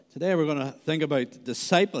Today we're going to think about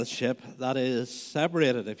discipleship that is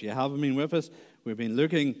separated. If you haven't been with us, we've been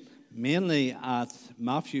looking mainly at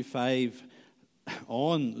Matthew 5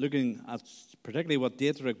 looking at particularly what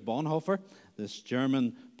Dietrich Bonhoeffer, this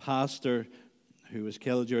German pastor who was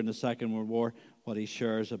killed during the Second World War, what he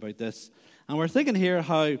shares about this. And we're thinking here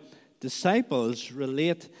how disciples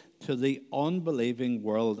relate to the unbelieving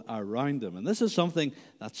world around them. And this is something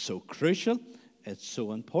that's so crucial, it's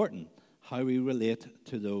so important, how we relate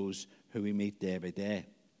to those who we meet day by day.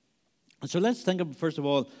 And so let's think, first of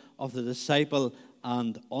all, of the disciple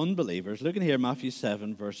and unbelievers. Looking here, Matthew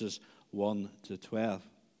 7, verses 1 to 12.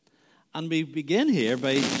 And we begin here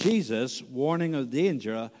by Jesus warning of the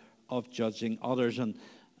danger of judging others. And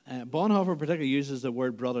Bonhoeffer particularly uses the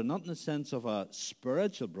word brother, not in the sense of a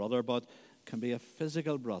spiritual brother, but can be a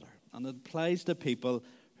physical brother. And it applies to people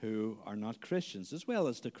who are not Christians, as well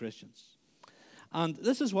as to Christians. And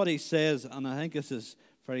this is what he says, and I think this is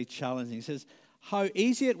very challenging. He says, how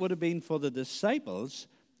easy it would have been for the disciples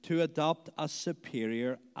to adopt a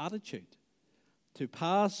superior attitude, to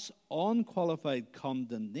pass unqualified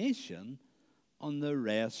condemnation on the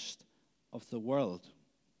rest of the world.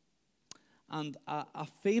 And a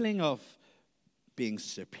feeling of being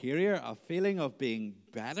superior, a feeling of being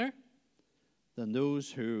better than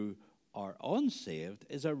those who are unsaved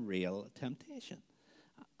is a real temptation.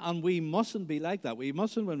 And we mustn't be like that. We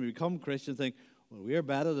mustn't, when we become Christians, think, well, we're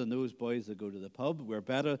better than those boys that go to the pub. We're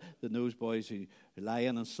better than those boys who lie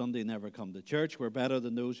in on Sunday and never come to church. We're better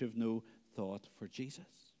than those who have no thought for Jesus.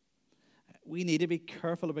 We need to be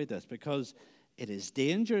careful about this because it is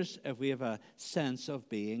dangerous if we have a sense of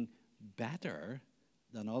being better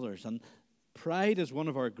than others. And pride is one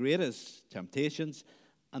of our greatest temptations,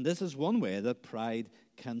 and this is one way that pride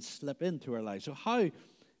can slip into our lives. So how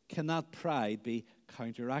can that pride be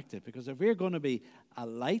counteracted? Because if we're going to be a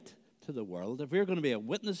light to the world, if we're going to be a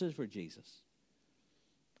witnesses for Jesus,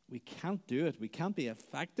 we can't do it. We can't be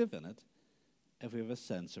effective in it if we have a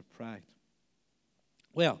sense of pride.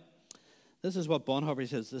 Well, this is what Bonhoeffer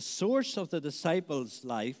says. The source of the disciples'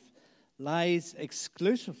 life lies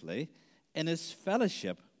exclusively in his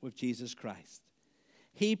fellowship with Jesus Christ.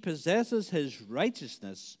 He possesses his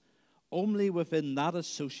righteousness only within that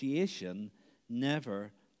association,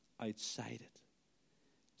 never outside it.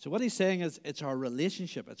 So what he's saying is it's our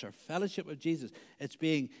relationship, it's our fellowship with Jesus, it's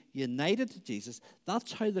being united to Jesus.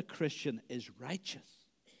 That's how the Christian is righteous.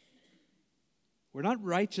 We're not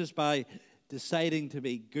righteous by deciding to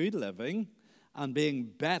be good living and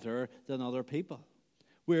being better than other people.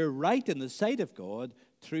 We're right in the sight of God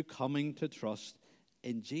through coming to trust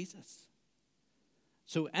in Jesus.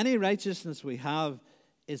 So any righteousness we have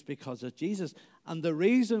is because of Jesus. And the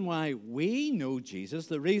reason why we know Jesus,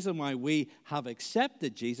 the reason why we have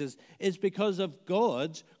accepted Jesus, is because of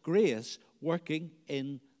God's grace working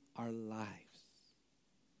in our lives.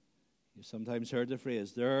 You've sometimes heard the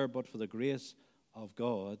phrase, there but for the grace of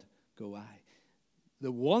God go I.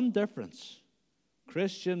 The one difference,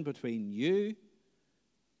 Christian, between you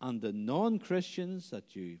and the non-Christians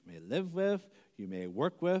that you may live with, you may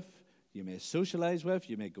work with, you may socialize with,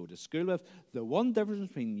 you may go to school with, the one difference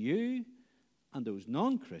between you and those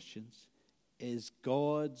non-Christians is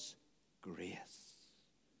God's grace.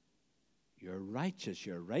 You're righteous,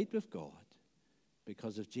 you're right with God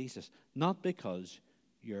because of Jesus, not because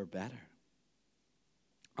you're better.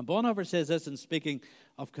 And Bonhoeffer says this in speaking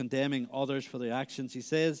of condemning others for their actions. He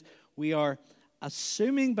says, we are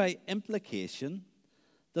assuming by implication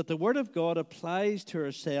that the Word of God applies to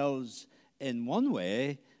ourselves in one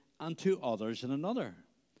way and to others in another.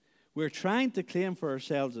 We're trying to claim for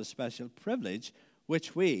ourselves a special privilege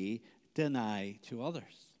which we deny to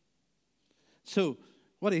others. So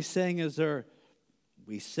what he's saying is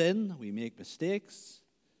we sin, we make mistakes,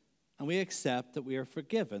 and we accept that we are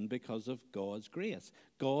forgiven because of God's grace.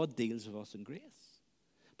 God deals with us in grace.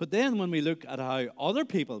 But then when we look at how other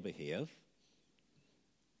people behave,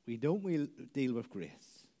 we don't deal with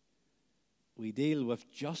grace. We deal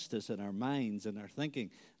with justice in our minds and our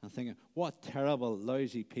thinking and thinking, what terrible,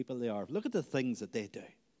 lousy people they are. Look at the things that they do.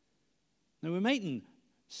 Now, we mightn't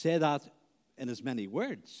say that in as many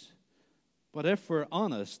words, but if we're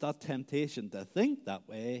honest, that temptation to think that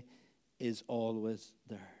way is always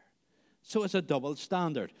there. So it's a double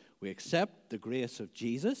standard. We accept the grace of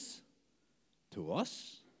Jesus to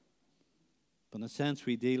us, but in a sense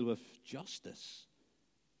we deal with justice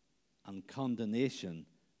and condemnation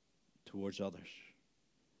towards others.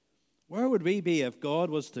 Where would we be if God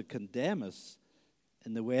was to condemn us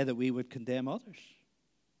in the way that we would condemn others?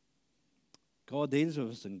 God deals with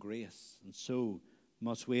us in grace, and so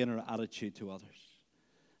must we in our attitude to others.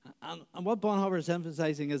 And what Bonhoeffer is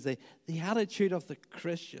emphasizing is the attitude of the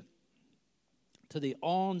Christian to the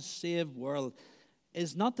unsaved world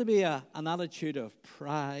is not to be an attitude of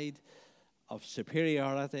pride, of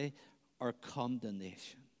superiority, or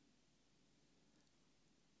condemnation.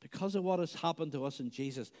 Because of what has happened to us in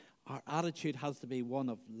Jesus, our attitude has to be one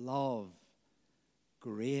of love,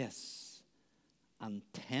 grace, and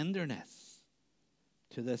tenderness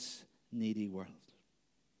to this needy world.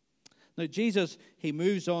 Now, Jesus, he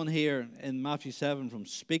moves on here in Matthew 7 from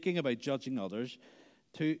speaking about judging others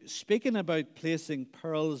to speaking about placing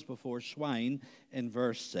pearls before swine in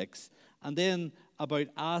verse 6, and then about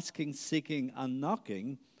asking, seeking, and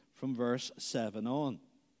knocking from verse 7 on.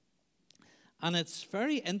 And it's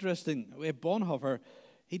very interesting, Bonhoeffer,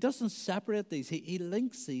 he doesn't separate these, he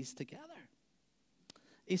links these together.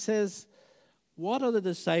 He says, what are the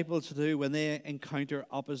disciples to do when they encounter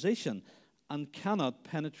opposition and cannot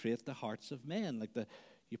penetrate the hearts of men?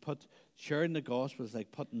 Sharing the gospel is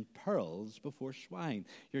like putting pearls before swine.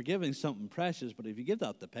 You're giving something precious, but if you give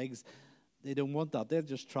that to pigs, they don't want that. They'll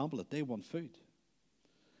just trample it. They want food.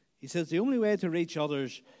 He says the only way to reach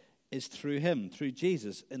others is through him, through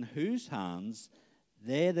Jesus, in whose hands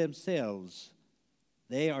they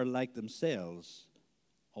are like themselves,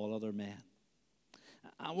 all other men.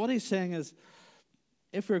 And what he's saying is,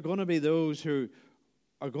 if we're going to be those who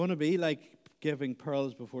are going to be like giving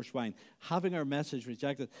pearls before swine, having our message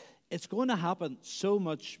rejected, it's going to happen so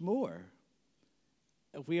much more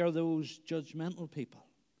if we are those judgmental people,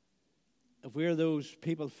 if we are those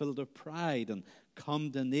people filled with pride and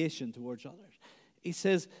condemnation towards others. He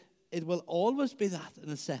says it will always be that, in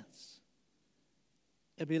a sense.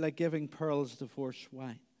 It'll be like giving pearls before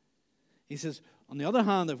swine. He says, on the other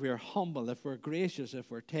hand, if we are humble, if we're gracious, if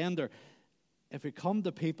we're tender, if we come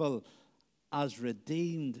to people as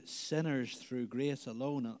redeemed sinners through grace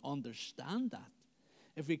alone and understand that,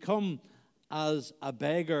 if we come as a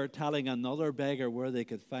beggar telling another beggar where they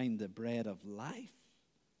could find the bread of life,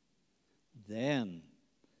 then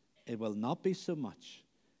it will not be so much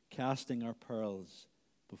casting our pearls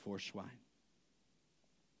before swine.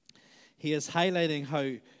 He is highlighting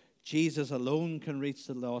how Jesus alone can reach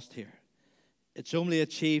the lost here. It's only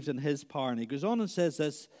achieved in his power. And he goes on and says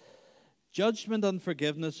this, judgment and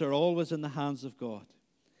forgiveness are always in the hands of God.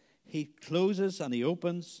 He closes and he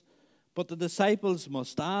opens, but the disciples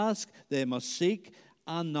must ask, they must seek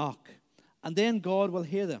and knock, and then God will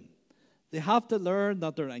hear them. They have to learn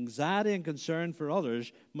that their anxiety and concern for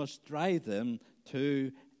others must drive them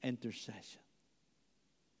to intercession.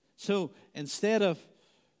 So instead of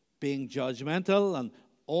being judgmental and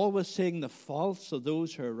always seeing the faults of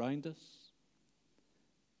those who are around us,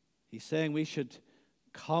 he's saying we should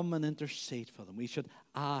come and intercede for them. We should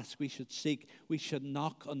ask, we should seek, we should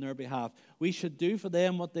knock on their behalf. We should do for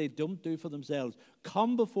them what they don't do for themselves.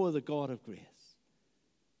 Come before the God of grace,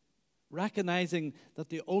 recognizing that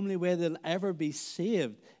the only way they'll ever be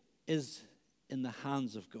saved is in the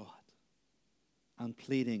hands of God, and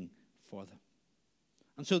pleading for them.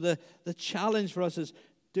 And so the challenge for us is,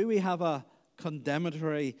 do we have a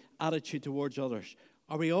condemnatory attitude towards others?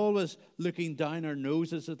 Are we always looking down our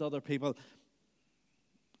noses at other people?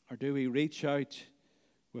 Or do we reach out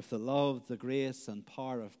with the love, the grace, and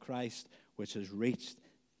power of Christ, which has reached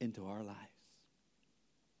into our lives?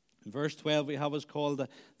 In verse 12, we have what's called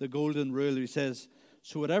the golden rule. He says,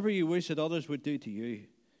 so whatever you wish that others would do to you,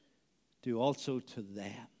 do also to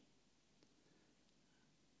them.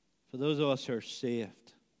 For those of us who are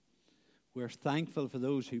saved, we're thankful for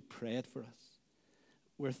those who prayed for us.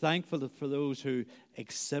 We're thankful for those who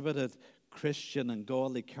exhibited Christian and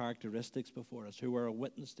godly characteristics before us, who were a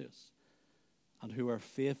witness to us, and who are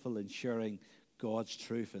faithful in sharing God's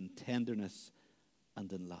truth in tenderness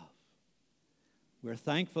and in love. We're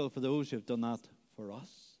thankful for those who have done that for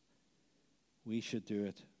us. We should do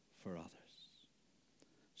it for others.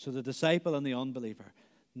 So the disciple and the unbeliever,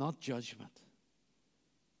 not judgment,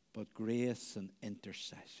 but grace and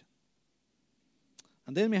intercession.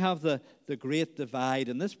 And then we have the great divide,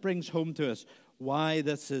 and this brings home to us why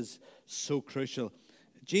this is so crucial.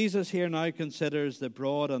 Jesus here now considers the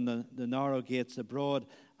broad and the narrow gates, the broad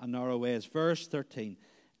and narrow ways. Verse 13,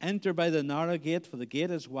 enter by the narrow gate, for the gate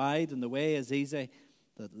is wide and the way is easy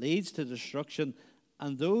that leads to destruction,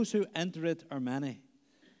 and those who enter it are many.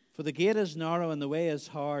 For the gate is narrow and the way is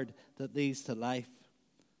hard that leads to life,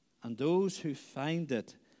 and those who find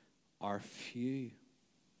it are few.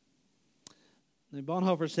 Now,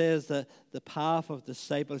 Bonhoeffer says that the path of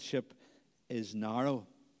discipleship is narrow,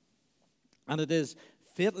 and it is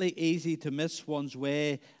fatally easy to miss one's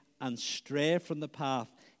way and stray from the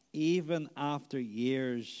path even after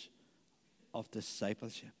years of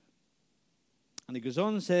discipleship. And he goes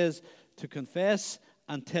on and says, to confess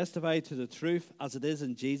and testify to the truth as it is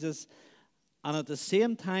in Jesus, and at the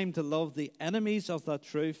same time to love the enemies of that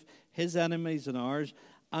truth, his enemies and ours,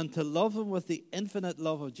 and to love them with the infinite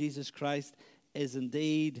love of Jesus Christ is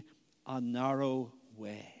indeed a narrow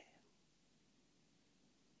way.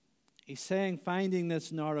 He's saying finding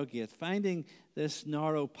this narrow gate, finding this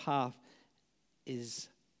narrow path is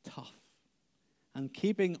tough. And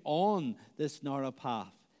keeping on this narrow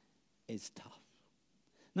path is tough.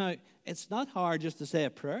 Now, it's not hard just to say a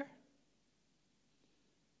prayer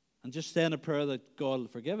and just saying a prayer that God will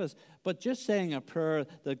forgive us. But just saying a prayer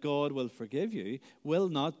that God will forgive you will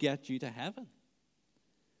not get you to heaven.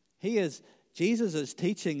 Jesus is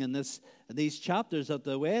teaching in these chapters that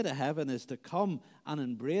the way to heaven is to come and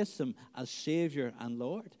embrace him as Savior and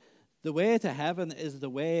Lord. The way to heaven is the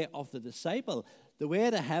way of the disciple. The way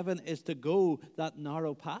to heaven is to go that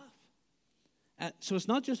narrow path. So it's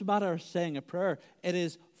not just a matter of saying a prayer. It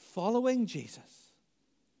is following Jesus.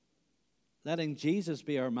 Letting Jesus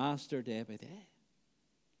be our master day by day.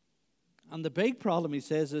 And the big problem, he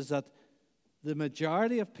says, is that the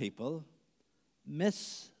majority of people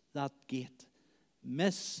miss that gate,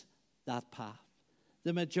 miss that path.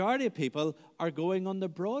 The majority of people are going on the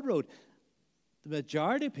broad road. The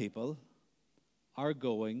majority of people are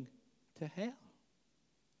going to hell.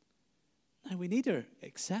 Now, we need to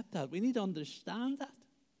accept that. We need to understand that.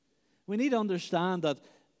 We need to understand that,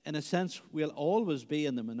 in a sense, we'll always be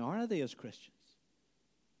in the minority as Christians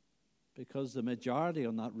because the majority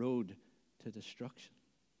on that road to destruction.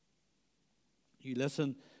 You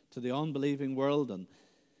listen to the unbelieving world and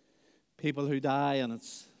people who die, and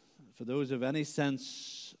it's, for those of any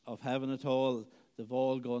sense of heaven at all, they've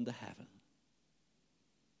all gone to heaven.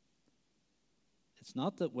 It's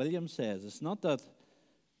not that William says, it's not that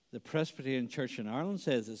the Presbyterian Church in Ireland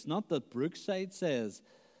says, it's not that Brookside says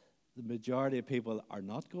the majority of people are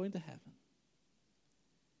not going to heaven.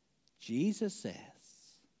 Jesus says,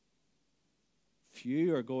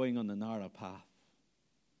 few are going on the narrow path,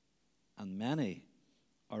 and many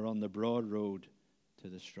are on the broad road to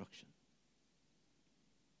destruction.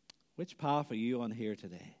 Which path are you on here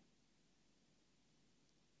today?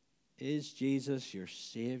 Is Jesus your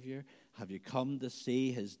Savior? Have you come to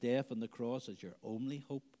see his death on the cross as your only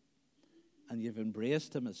hope? And you've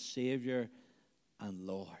embraced him as Savior and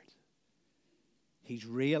Lord. He's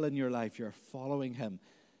real in your life. You're following him.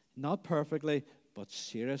 Not perfectly, but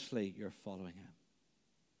seriously, you're following him.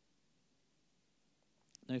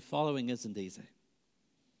 Now, following isn't easy.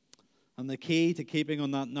 And the key to keeping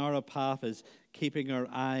on that narrow path is keeping our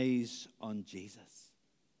eyes on Jesus.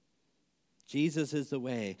 Jesus is the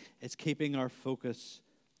way. It's keeping our focus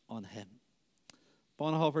on him.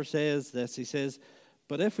 Bonhoeffer says this. He says,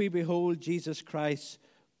 but if we behold Jesus Christ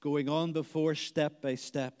going on before step by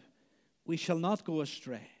step, we shall not go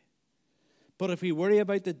astray. But if we worry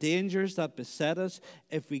about the dangers that beset us,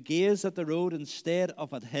 if we gaze at the road instead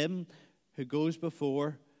of at him who goes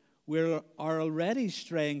before, we are already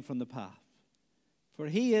straying from the path. For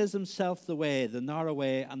he is himself the way, the narrow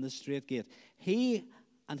way, and the straight gate. He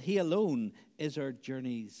and he alone is our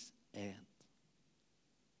journey's end.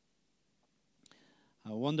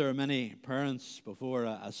 I wonder how many parents before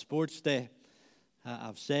a sports day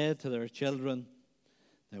have said to their children,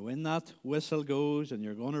 now when that whistle goes and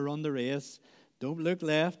you're going to run the race, don't look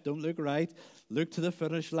left, don't look right, look to the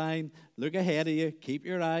finish line, look ahead of you, keep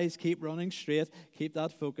your eyes, keep running straight, keep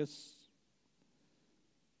that focus.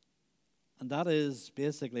 And that is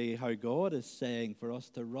basically how God is saying for us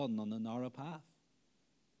to run on the narrow path.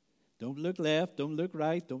 Don't look left, don't look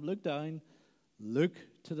right, don't look down, look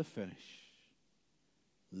to the finish.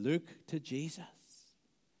 Look to Jesus.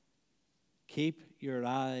 Keep your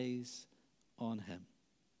eyes on him.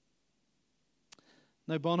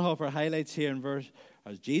 Now, Bonhoeffer highlights here in verse,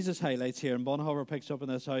 as Jesus highlights here, and Bonhoeffer picks up on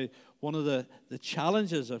this, how one of the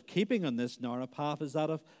challenges of keeping on this narrow path is that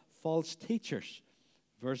of false teachers,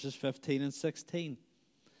 verses 15 and 16.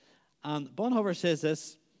 And Bonhoeffer says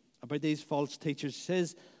this about these false teachers. He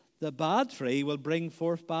says, the bad tree will bring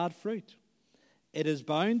forth bad fruit. It is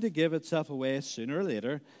bound to give itself away sooner or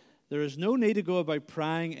later. There is no need to go about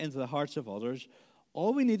prying into the hearts of others.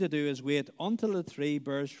 All we need to do is wait until the tree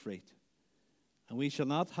bears fruit. And we shall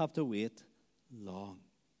not have to wait long.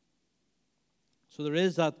 So there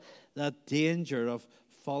is that danger of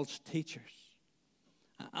false teachers.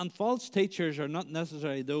 And false teachers are not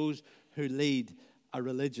necessarily those who lead a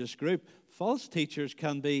religious group. False teachers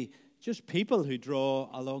can be just people who draw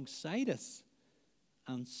alongside us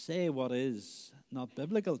and say what is not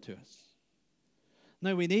biblical to us.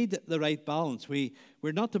 Now, we need the right balance. We're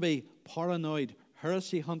not to be paranoid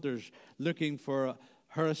heresy hunters looking for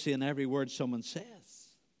heresy in every word someone says.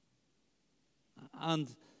 And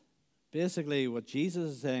basically what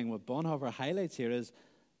Jesus is saying, what Bonhoeffer highlights here is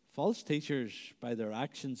false teachers, by their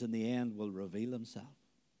actions in the end, will reveal themselves.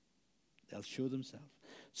 They'll show themselves.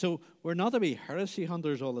 So we're not to be heresy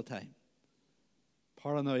hunters all the time,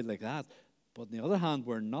 paranoid like that. But on the other hand,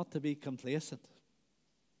 we're not to be complacent.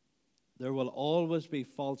 There will always be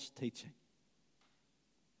false teaching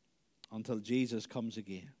until Jesus comes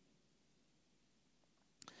again.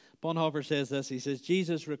 Bonhoeffer says this. He says,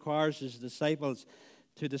 Jesus requires his disciples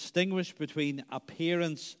to distinguish between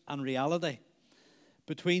appearance and reality,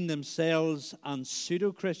 between themselves and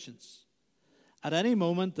pseudo-Christians. At any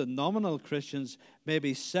moment, the nominal Christians may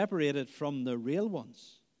be separated from the real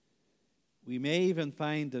ones. We may even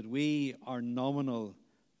find that we are nominal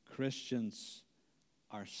Christians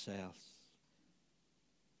ourselves.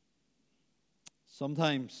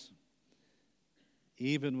 Sometimes,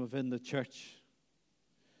 even within the church,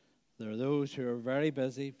 there are those who are very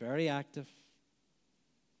busy, very active,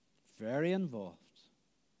 very involved,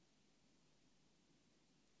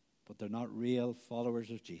 but they're not real followers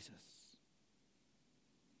of Jesus.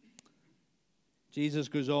 Jesus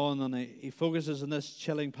goes on and he focuses on this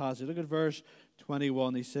chilling passage. Look at verse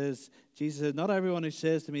 21. He says, Jesus said, "Not everyone who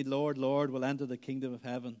says to me, 'Lord, Lord,' will enter the kingdom of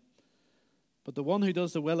heaven, but the one who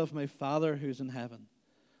does the will of my Father who's in heaven.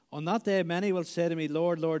 On that day many will say to me,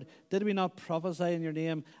 'Lord, Lord, did we not prophesy in your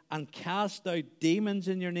name, and cast out demons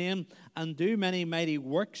in your name, and do many mighty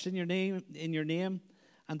works in your name?'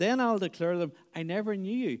 And then I'll declare to them, 'I never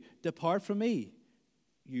knew you. Depart from me,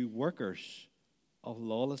 you workers of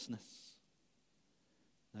lawlessness.'"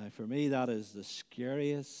 Now, for me, that is the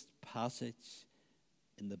scariest passage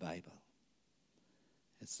in the Bible.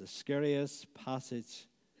 It's the scariest passage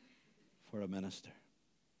for a minister.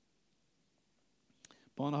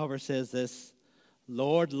 Bonhoeffer says this,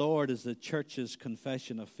 "Lord, Lord is the church's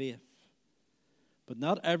confession of faith. But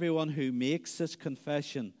not everyone who makes this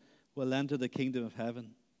confession will enter the kingdom of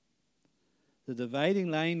heaven. The dividing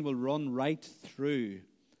line will run right through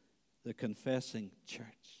the confessing church."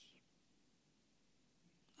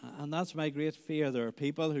 And that's my great fear. There are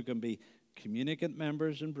people who can be communicant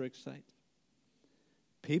members in Brookside,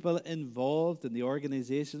 people involved in the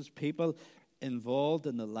organizations, people involved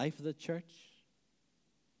in the life of the church,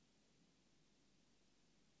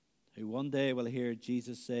 who one day will hear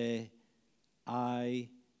Jesus say, "I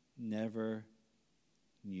never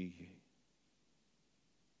knew you."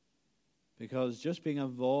 Because just being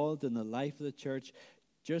involved in the life of the church,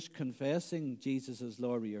 just confessing Jesus as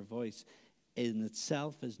Lord with your voice, in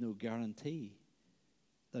itself is no guarantee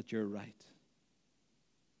that you're right.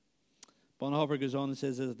 Bonhoeffer goes on and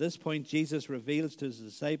says that at this point, Jesus reveals to his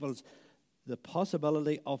disciples the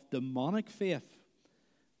possibility of demonic faith,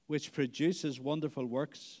 which produces wonderful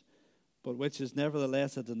works, but which is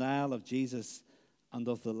nevertheless a denial of Jesus and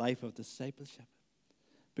of the life of discipleship.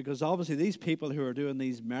 Because obviously these people who are doing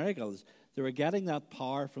these miracles, they were getting that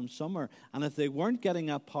power from somewhere. And if they weren't getting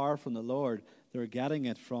that power from the Lord, they were getting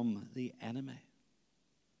it from the enemy.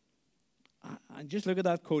 And just look at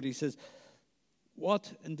that quote. He says,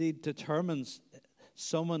 what indeed determines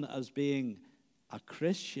someone as being a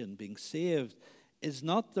Christian, being saved, is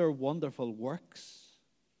not their wonderful works,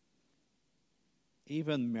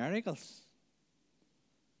 even miracles,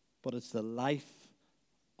 but it's the life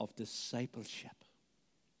of discipleship.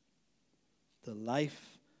 The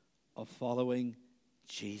life of following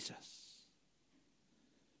Jesus.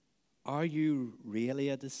 Are you really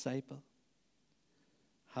a disciple?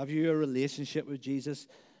 Have you a relationship with Jesus?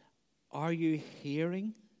 Are you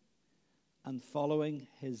hearing and following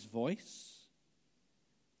his voice?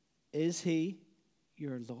 Is he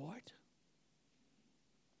your Lord?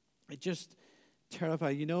 It just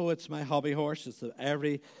terrifies. You know, it's my hobby horse. It's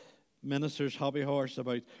every minister's hobby horse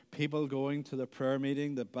about people going to the prayer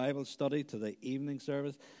meeting, the Bible study, to the evening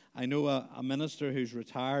service. I know a minister who's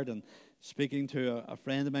retired, and speaking to a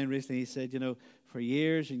friend of mine recently, he said, for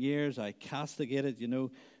years and years I castigated,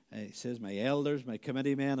 he says, my elders, my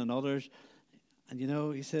committee men and others. And,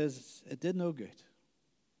 he says, it did no good.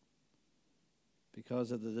 Because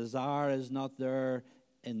the desire is not there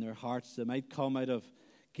in their hearts. They might come out of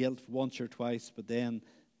guilt once or twice, but then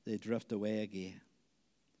they drift away again.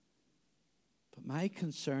 But my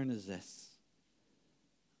concern is this.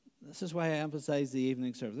 This is why I emphasize the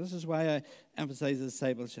evening service. This is why I emphasize the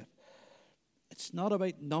discipleship. It's not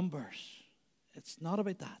about numbers. It's not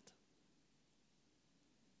about that.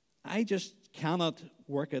 I just cannot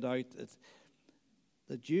work it out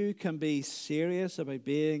that you can be serious about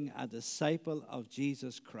being a disciple of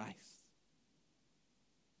Jesus Christ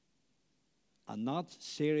and not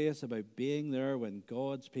serious about being there when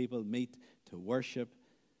God's people meet to worship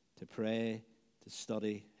to pray, to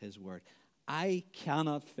study his word. I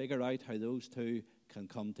cannot figure out how those two can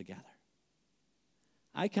come together.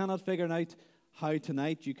 I cannot figure out how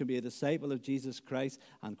tonight you can be a disciple of Jesus Christ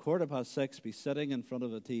and 6:15 be sitting in front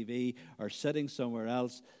of a TV or sitting somewhere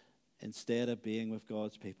else instead of being with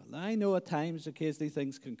God's people. Now, I know at times, occasionally,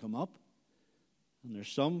 things can come up. And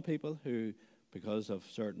there's some people who, because of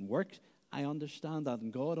certain work, I understand that,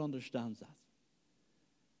 and God understands that.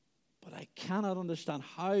 But I cannot understand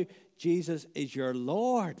how Jesus is your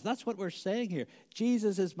Lord. That's what we're saying here.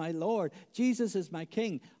 Jesus is my Lord. Jesus is my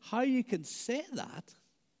King. How you can say that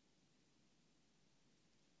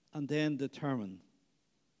and then determine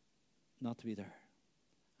not to be there.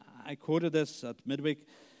 I quoted this at midweek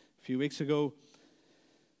a few weeks ago.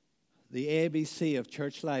 The ABC of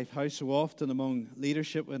church life, how so often among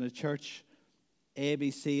leadership in a church,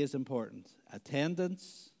 ABC is important.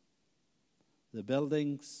 Attendance, the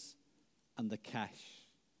buildings, and the cash.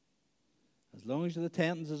 As long as the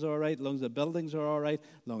attendance is all right, as long as the buildings are all right,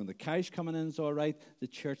 as long as the cash coming in is all right, the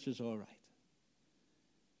church is all right.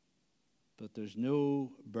 But there's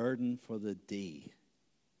no burden for the D.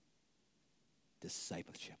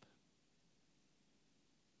 Discipleship.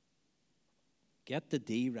 Get the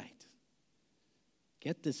D right.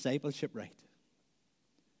 Get discipleship right.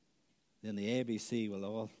 Then the ABC will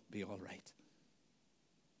all be all right.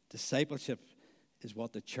 Discipleship is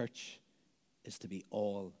what the church is to be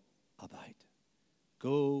all about.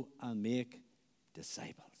 Go and make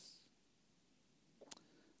disciples.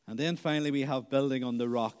 And then finally we have building on the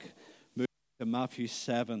rock. Moving to Matthew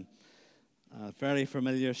 7. A very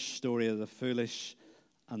familiar story of the foolish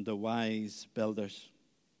and the wise builders.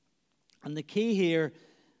 And the key here,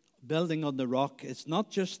 building on the rock, it's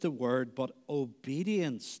not just the word, but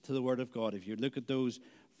obedience to the word of God. If you look at those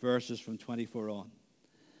verses from 24 on.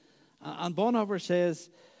 And Bonhoeffer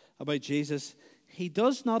says about Jesus, he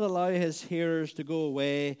does not allow his hearers to go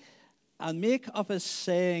away and make of his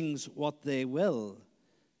sayings what they will,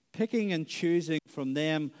 picking and choosing from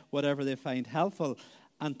them whatever they find helpful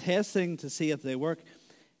and testing to see if they work.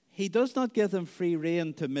 He does not give them free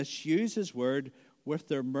rein to misuse his word with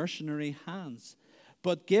their mercenary hands,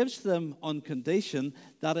 but gives them on condition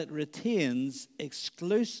that it retains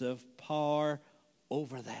exclusive power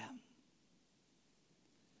over them.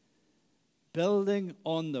 Building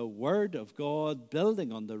on the Word of God,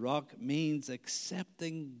 building on the rock, means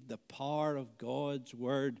accepting the power of God's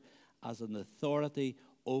Word as an authority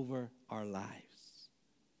over our lives.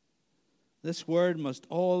 This Word must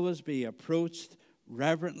always be approached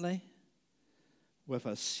reverently, with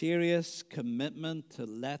a serious commitment to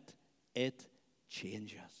let it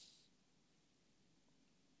change us.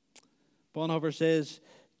 Bonhoeffer says,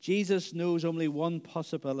 Jesus knows only one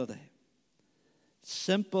possibility: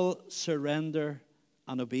 simple surrender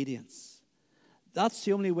and obedience. That's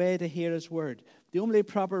the only way to hear his word. The only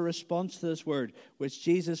proper response to this word, which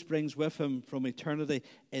Jesus brings with him from eternity,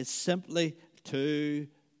 is simply to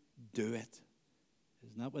do it.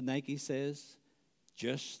 Isn't that what Nike says?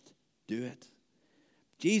 Just do it.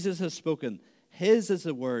 Jesus has spoken. His is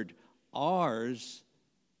the word. Ours,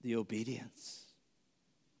 the obedience.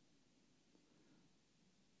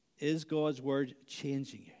 Is God's word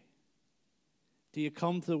changing you? Do you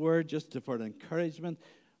come to the word just for an encouragement?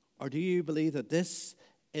 Or do you believe that this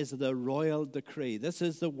is the royal decree? This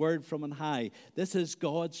is the word from on high. This is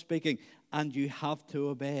God speaking, and you have to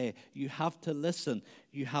obey. You have to listen.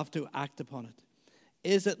 You have to act upon it.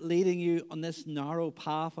 Is it leading you on this narrow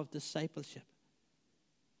path of discipleship?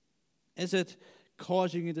 Is it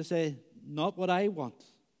causing you to say, not what I want,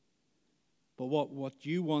 but what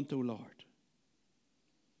you want, O Lord?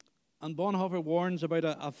 And Bonhoeffer warns about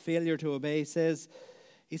a failure to obey. He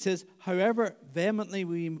says, however vehemently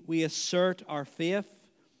we assert our faith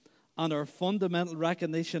and our fundamental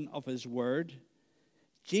recognition of his word,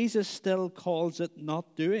 Jesus still calls it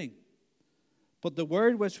not doing. But the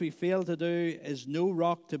word which we fail to do is no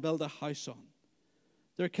rock to build a house on.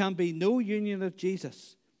 There can be no union with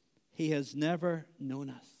Jesus. He has never known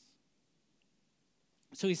us.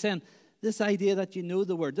 So he's saying, this idea that you know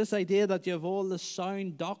the word, this idea that you have all the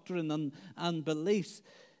sound doctrine and beliefs,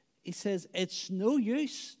 he says it's no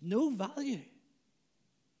use, no value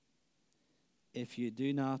if you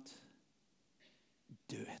do not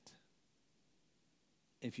do it,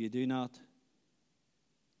 if you do not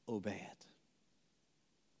obey it.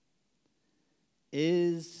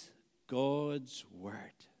 Is God's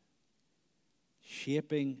word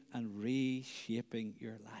shaping and reshaping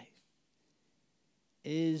your life?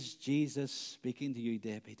 Is Jesus speaking to you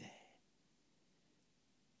day by day?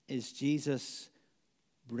 Is Jesus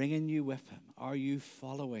bringing you with him? Are you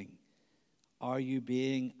following? Are you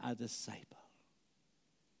being a disciple?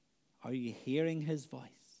 Are you hearing his voice?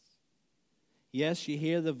 Yes, you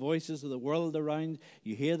hear the voices of the world around.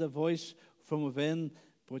 You hear the voice from within,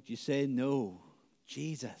 but you say, no,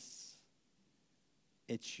 Jesus,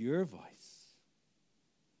 it's your voice.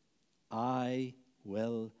 I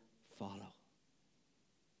will follow.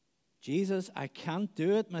 Jesus, I can't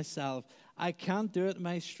do it myself. I can't do it in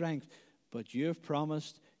my strength, but you have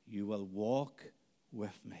promised you will walk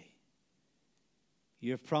with me.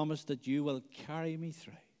 You have promised that you will carry me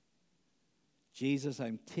through. Jesus,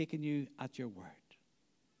 I'm taking you at your word.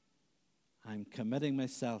 I'm committing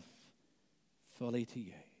myself fully to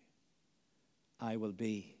you. I will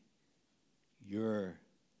be your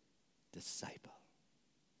disciple.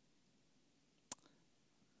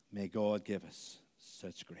 May God give us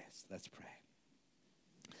such grace. Let's pray.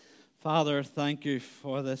 Father, thank you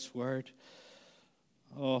for this word.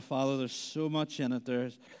 Oh, Father, there's so much in it.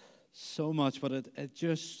 There's so much, but it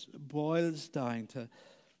just boils down to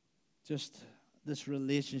just this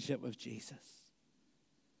relationship with Jesus.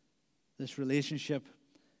 This relationship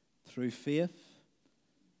through faith,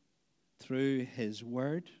 through his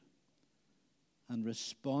word, and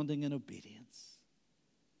responding in obedience.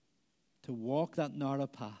 To walk that narrow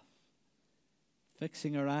path,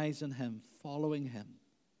 fixing our eyes on him, following him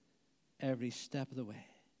every step of the way.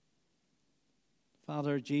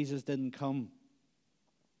 Father, Jesus didn't come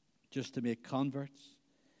just to make converts.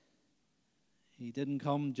 He didn't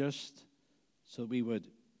come just so we would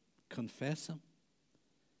confess him.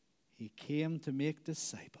 He came to make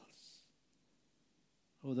disciples.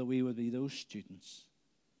 Oh, that we would be those students,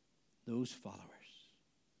 those followers.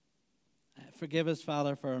 Forgive us,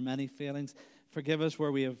 Father, for our many failings. Forgive us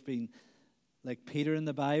where we have been, like Peter in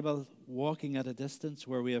the Bible, walking at a distance,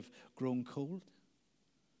 where we have grown cold.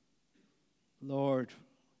 Lord,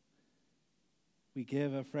 we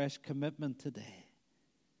give a fresh commitment today.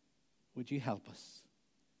 Would you help us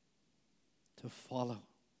to follow,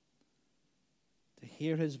 to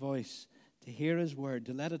hear his voice, to hear his word,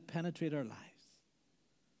 to let it penetrate our lives,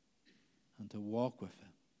 and to walk with him.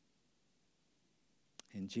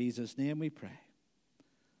 In Jesus' name we pray.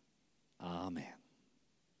 Amen.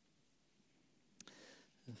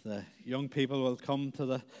 If the young people will come to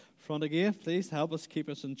the front again, please help us, keep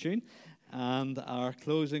us in tune. And our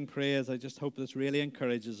closing prayers, I just hope this really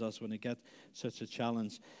encourages us when we get such a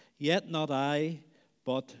challenge. Yet not I,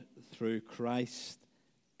 but through Christ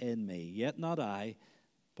in me. Yet not I,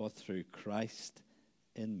 but through Christ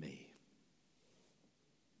in me.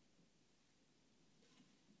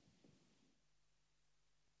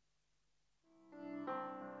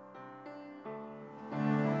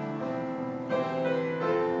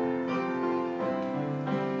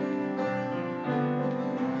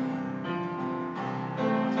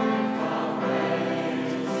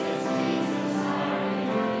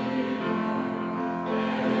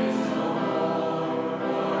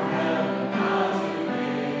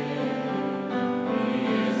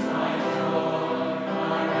 Is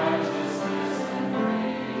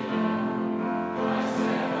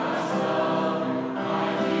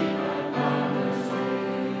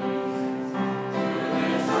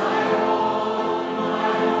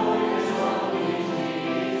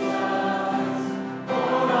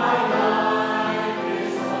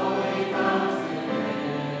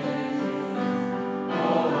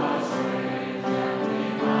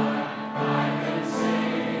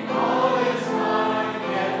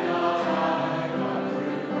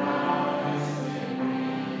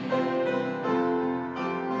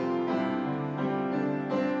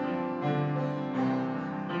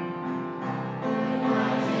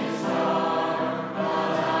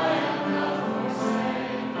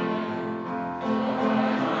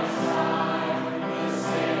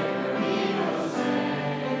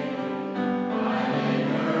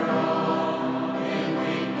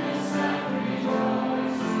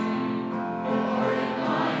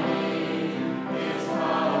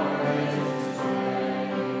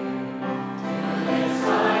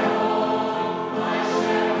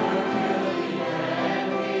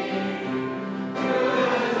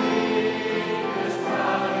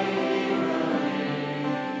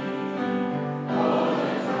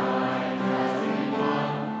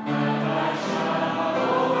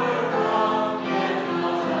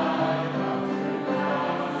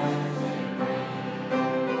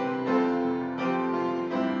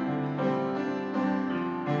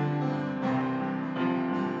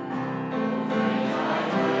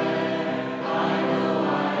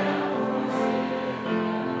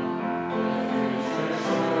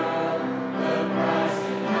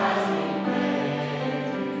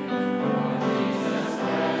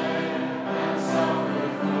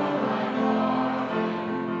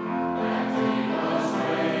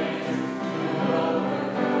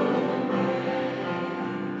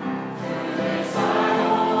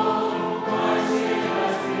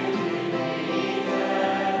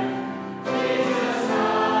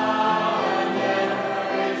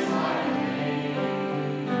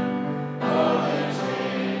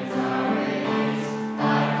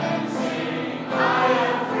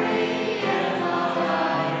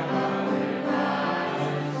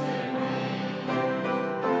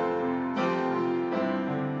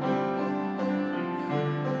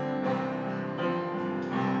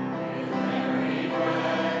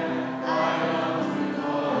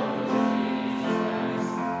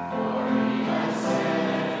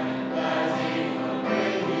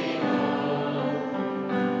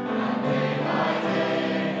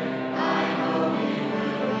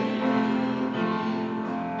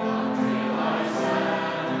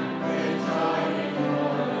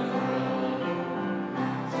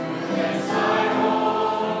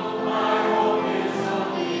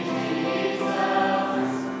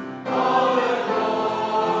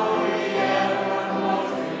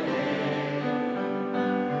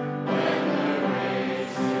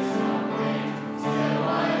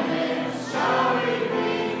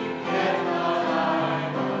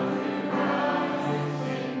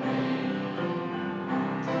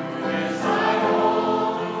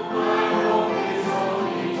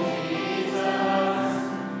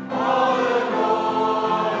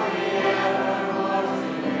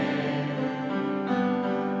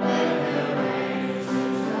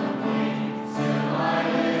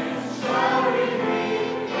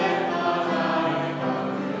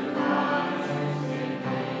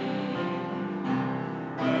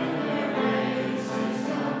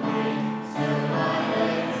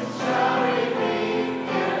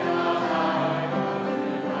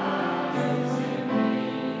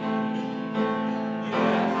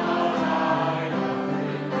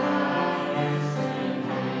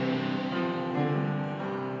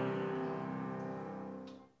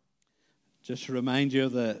Just to remind you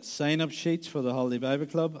of the sign-up sheets for the Holiday Bible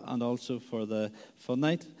Club and also for the fun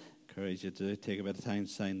night. Encourage you to take a bit of time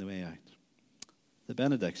to sign the way out. The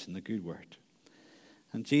benediction, the good word.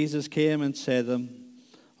 And Jesus came and said to them,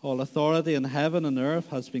 all authority in heaven and earth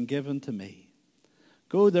has been given to me.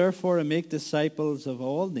 Go therefore and make disciples of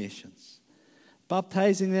all nations,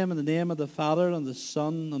 baptizing them in the name of the Father and the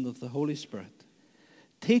Son and of the Holy Spirit,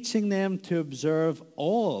 teaching them to observe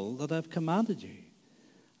all that I have commanded you.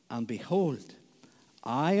 And behold,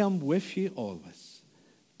 I am with you always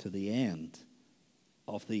to the end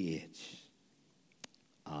of the age.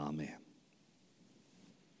 Amen.